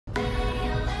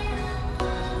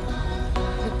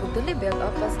Dali ba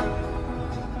apa sa?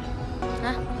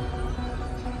 Ha?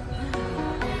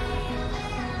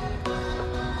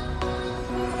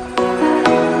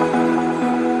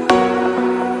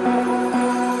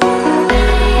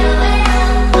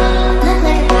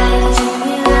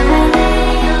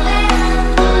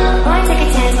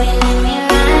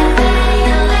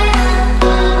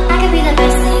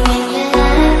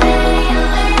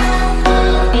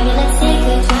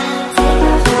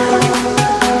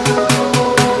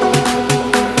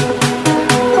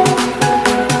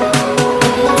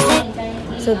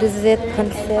 So this is it,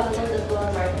 concept.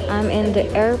 I'm in the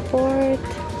airport.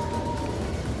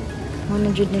 Muna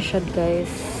jud na siya,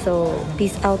 guys. So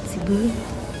peace out, Cebu.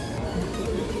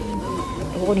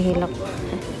 Ako nihilak.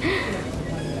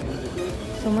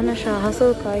 So muna siya,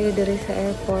 hustle kayo diri sa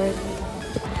airport.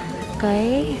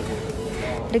 Kay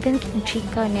dagan king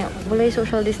chika niya. Walay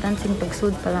social distancing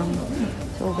pagsud pa lang.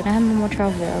 So ganahan mo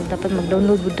travel, dapat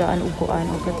mag-download gud daan uguan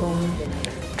o katong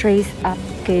Trace app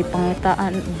kay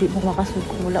pangitaan di mo makasud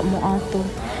kung wala mo ato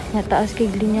nya taas kay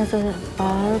linya sa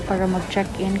PAL para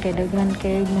mag-check-in kay daghan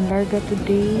kay manlarga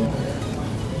today.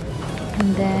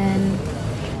 And then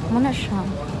muna siya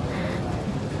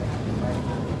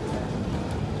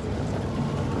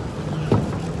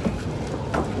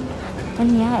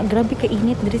kanya grabe ka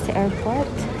init diri sa airport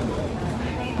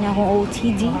nya akong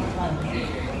OTD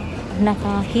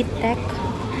naka heat tech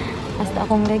hasta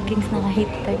akong leggings naka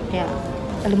heat tech ya.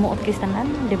 Alimuot kay tanan,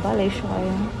 di ba? Layo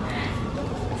kayo.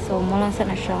 So, mula sa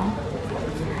na siya.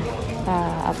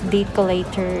 Update ko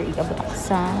later. Iabot ako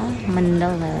sa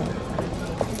Manila.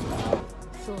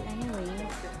 So, anyway.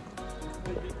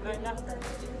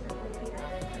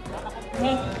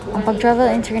 Ang pag-travel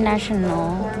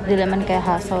international, di naman kaya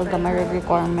hassle, gamay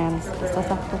requirements. Basta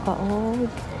sakto ka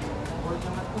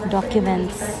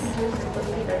documents.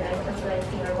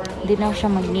 Di na siya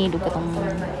mag-need.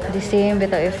 The same,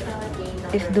 bito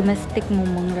if domestic mo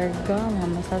manglarga,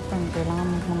 mga masasang kailangan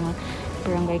mo mga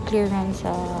barangay clearance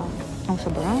sa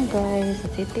barangay, sa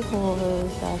city hall,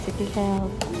 sa city health.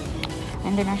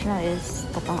 International is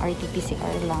katong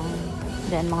RT-PCR lang.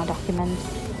 Then mga documents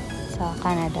sa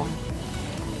Canada.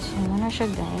 So muna siya,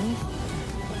 guys.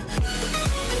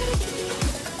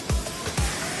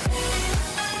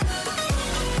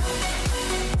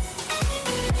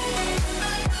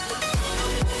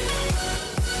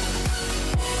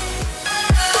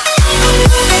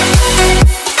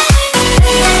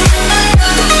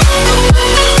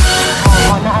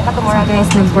 Guys,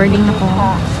 nag-boarding ako.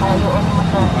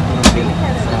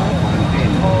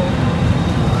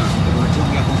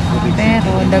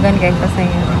 Pero, dagan kayo pa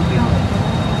sa'yo.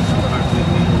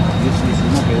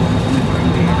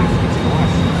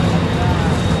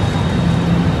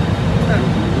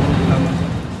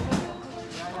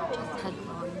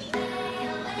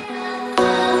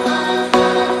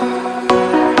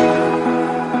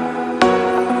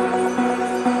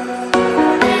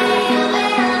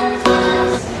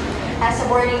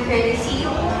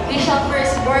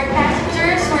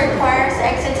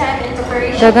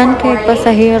 Dagan kay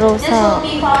pasahero sa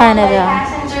Canada.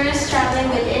 Passengers traveling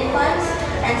with infants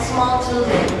and small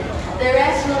children. The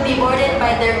rest will be boarded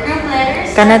by their group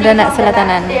letters. Canada na sila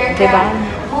tanan, di ba?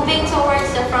 Moving towards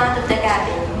the front of the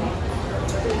cabin.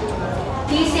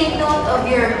 Please take note of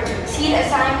your seat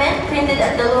assignment printed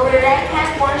at the lower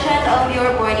right-hand portion of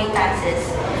your boarding passes.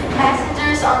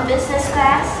 Passengers on business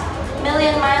class,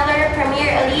 Million Miler, Premier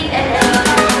Elite, and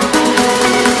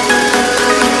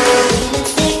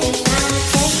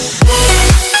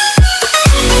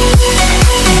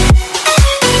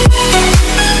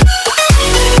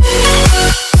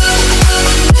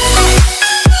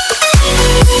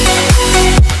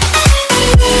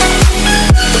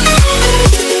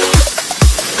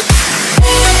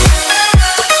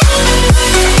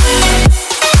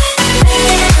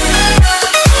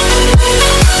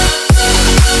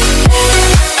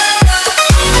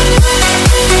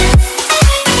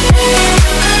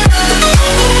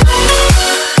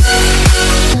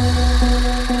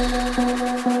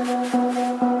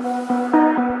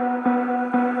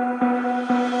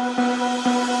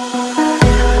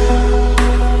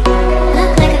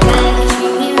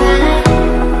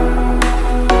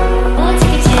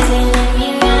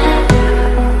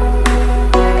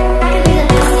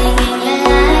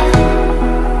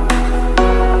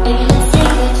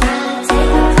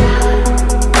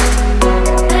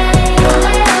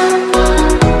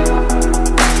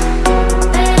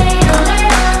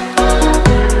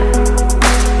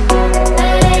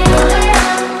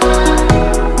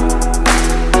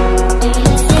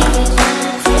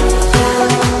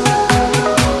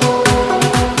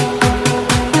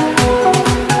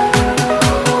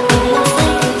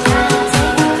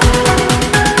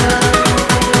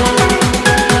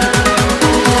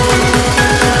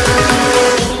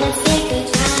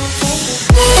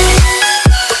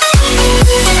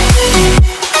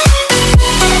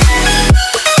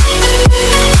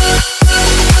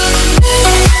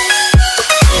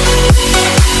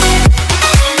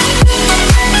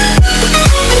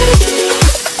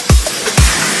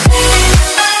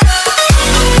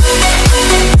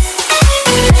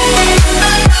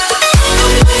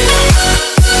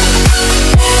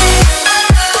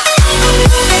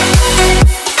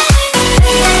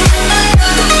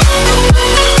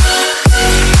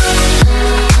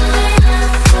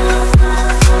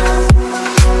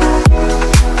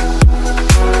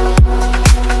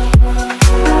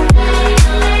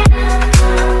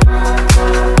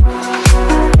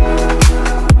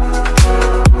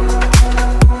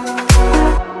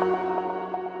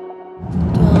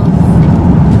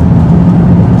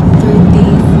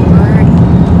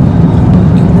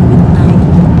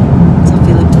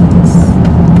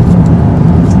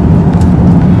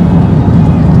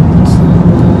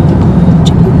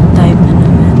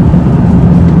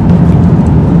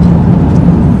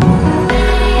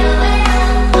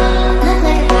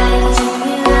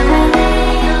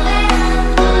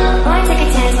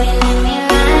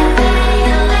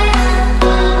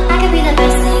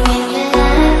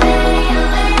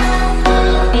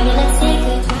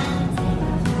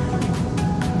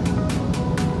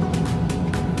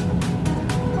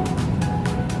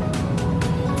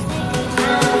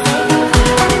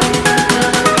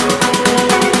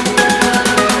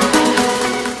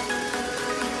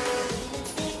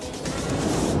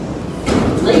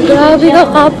Grabe ka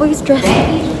kapoy stress.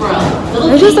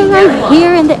 I just arrived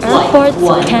here in the airport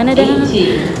of Canada.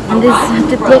 And this is what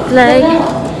it looked like.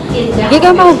 Giga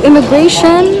pa og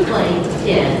immigration.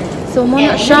 So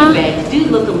muna siya.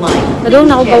 I don't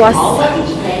know bawas.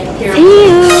 See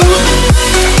you!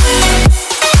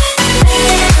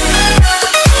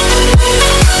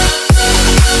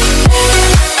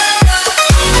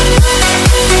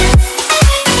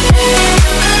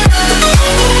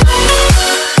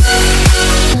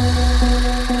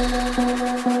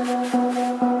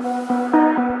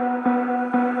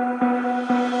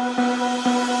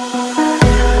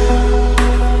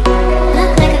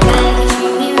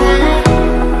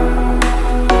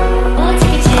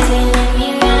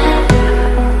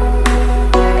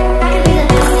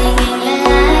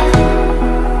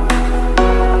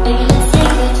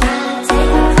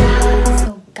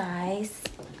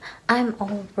 I'm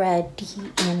already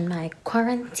in my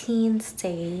quarantine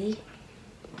stay.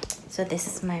 So this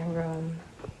is my room.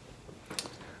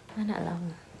 Ano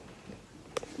lang.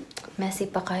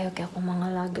 Messy pa kayo kaya kung mga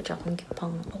luggage akong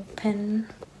gipang open.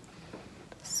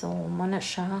 So muna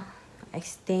siya. I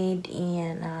stayed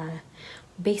in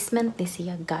basement ni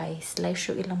siya guys. Like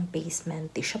siya ilang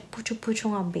basement. Di siya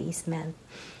pucho-pucho nga basement.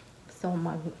 So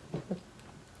mag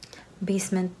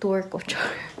basement tour ko siya.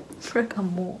 For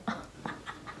kamo.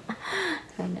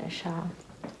 Ano siya.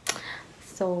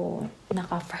 So,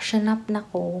 naka-freshen up na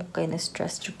ko. Kaya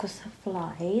na-stress ko sa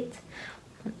flight.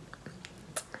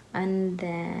 And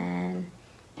then,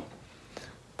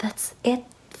 that's it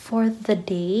for the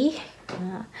day.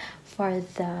 For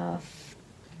the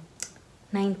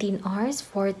 19 hours,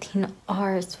 14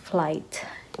 hours flight.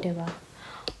 Diba?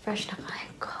 Fresh na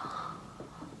kayo ko.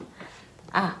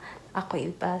 Ako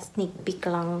iba, sneak peek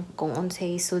lang kung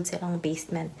unsay sud silang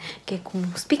basement. Kaya kung,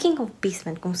 speaking of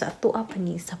basement, kung sa ato pa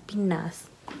ni sa Pinas,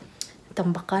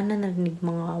 tambakan na narinig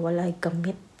mga walay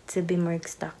gamit sa Bimmerg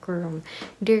stock room.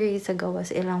 Diri sa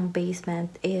gawas ilang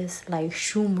basement is like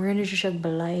shumer na siya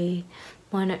balay.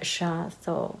 Mana siya.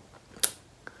 So,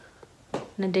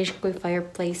 na-dish ko yung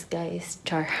fireplace guys.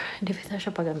 Char. Di ba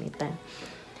siya pagamitan.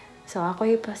 So, ako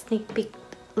iba sneak peek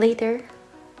later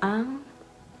ang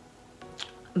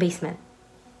basement.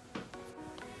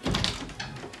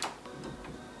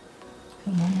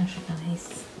 Ayan na siya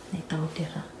guys. Naitaw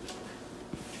tira.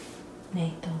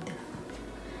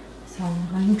 So,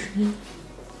 laundry.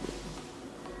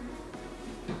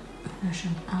 Ano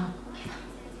siya up.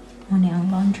 Muna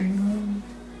ang laundry room.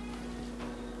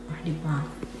 Diba?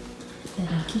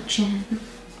 Then ang kitchen.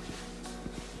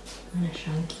 Ano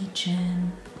siya ang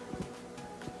kitchen.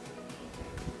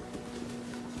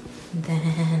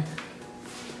 Then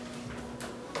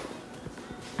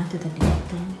to the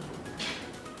living.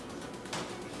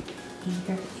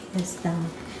 Here is the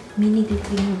mini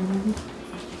living room.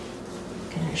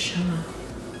 Kaya siya.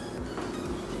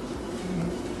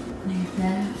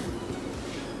 Ref.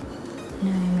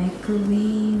 Na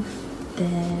microwave,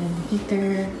 then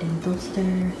heater, then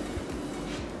toaster.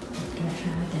 Kaya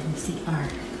siya, then CR.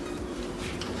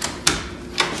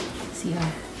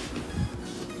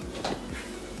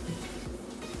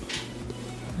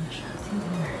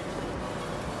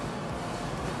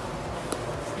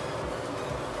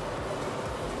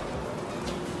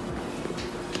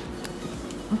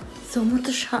 So,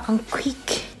 muna siya ang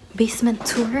quick basement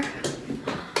tour.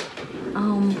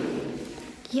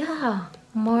 Yeah,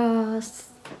 mas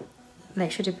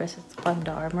like siya diba sa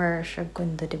condo or more siya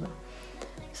condo, diba?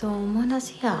 So, muna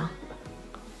siya.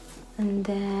 And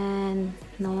then,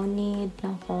 no need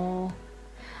na ko.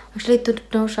 Actually,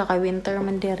 tutod na siya kay winter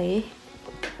man dire.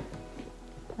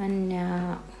 And,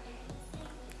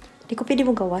 di ko pwede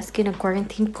mo gawas.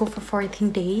 Kinag-quarantine ko for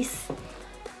 14 days.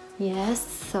 Yes,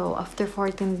 so after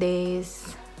 14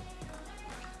 days,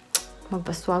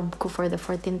 magpa-swab ko for the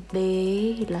 14th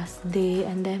day, last day,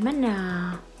 and then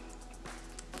mana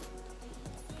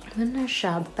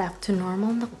siya, back to normal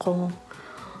na ko.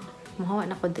 Mahawa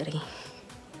na ko diri.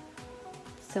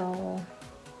 So,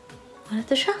 ano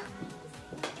to siya?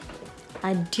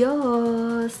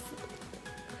 Adios!